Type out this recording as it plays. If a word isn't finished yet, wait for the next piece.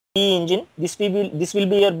engine. This will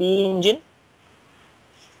be your B engine.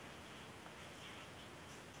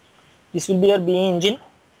 This will be your B engine,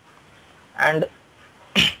 and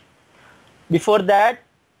before that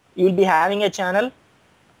you will be having a channel.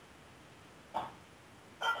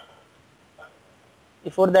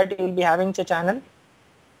 Before that you will be having a channel.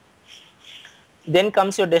 Then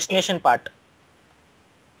comes your destination part.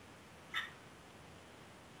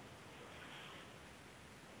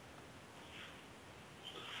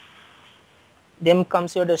 Then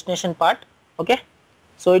comes your destination part. Okay,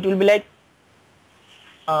 so it will be like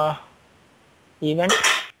event.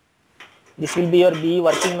 This will be your B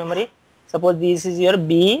working memory. Suppose this is your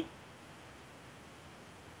B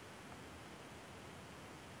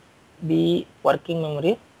working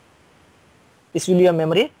memory. This will be your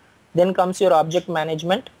memory. Then comes your object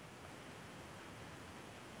management.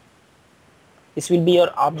 This will be your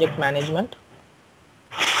object management.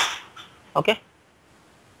 Okay,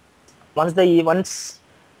 once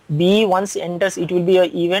B enters, it will be your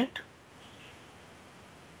event.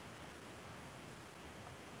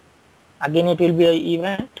 Again it will be an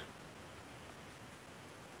event,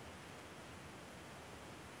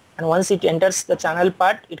 and once it enters the channel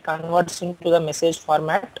part, it converts into the message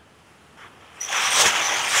format.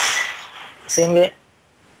 Same way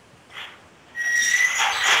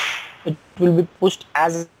it will be pushed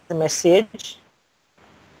as a message.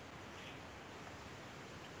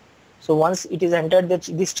 So once it is entered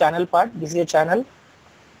this channel part, this is a channel.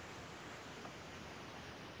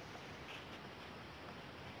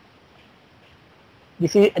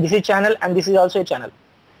 This is channel, and this is also a channel.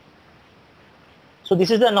 So this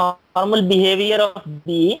is the normal behavior of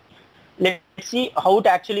B. Let's see how it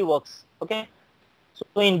actually works. Okay,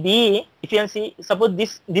 so in B, if you can see, suppose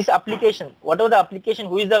this application, whatever the application,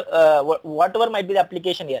 who is the whatever might be the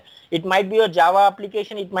application here, it might be your Java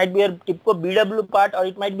application, it might be your Tibco BW part, or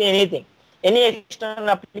it might be anything, any external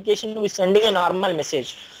application who is sending a normal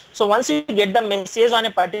message. So once you get the message on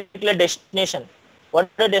a particular destination, what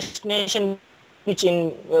the destination which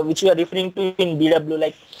you are referring to in BW,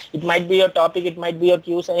 like it might be your topic, it might be your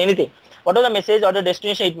queues, and anything, whatever the message or the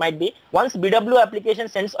destination it might be. Once BW application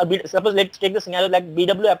sends suppose let's take the scenario like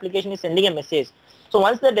BW application is sending a message. So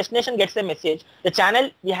once the destination gets a message, the channel,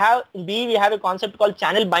 we have in B, we have a concept called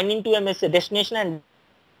channel binding to a message destination and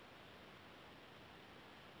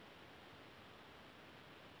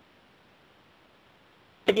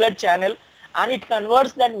particular channel, and it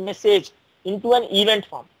converts that message into an event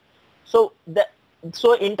form. So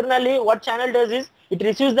internally what channel does is it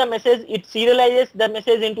receives the message, it serializes the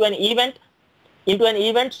message into an event.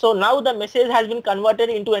 So now the message has been converted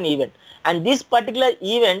into an event, and this particular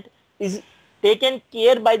event is taken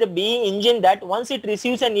care by the B engine, that once it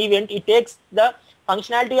receives an event, it takes the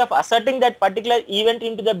functionality of asserting that particular event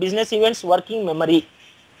into the business events working memory.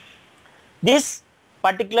 This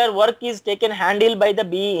particular work is taken handled by the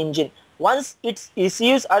B engine. Once it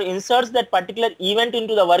receives or inserts that particular event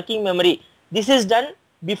into the working memory, this is done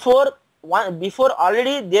before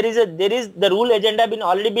already there is the rule agenda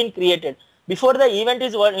already been created. Before the event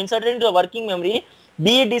is inserted into the working memory,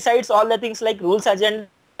 B decides all the things like rules agenda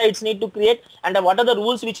it's need to create, and what are the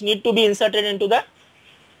rules which need to be inserted into the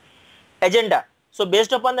agenda. So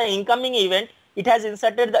based upon the incoming event, it has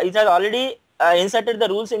already inserted the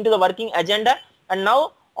rules into the working agenda, and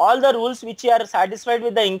now all the rules which are satisfied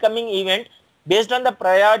with the incoming event, based on the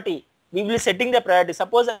priority, we will be setting the priority.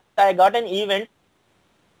 Suppose I got an event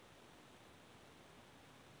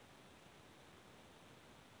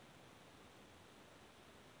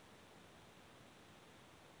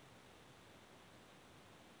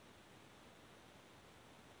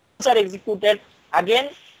are executed, again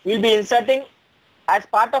we will be inserting as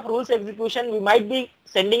part of rules execution. We might be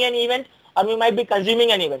sending an event or we might be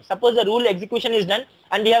consuming an event. Suppose the rule execution is done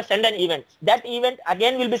and we have sent an event. That event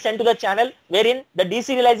again will be sent to the channel, wherein the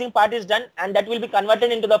deserializing part is done, and that will be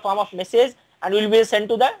converted into the form of message and will be sent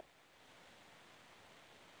to the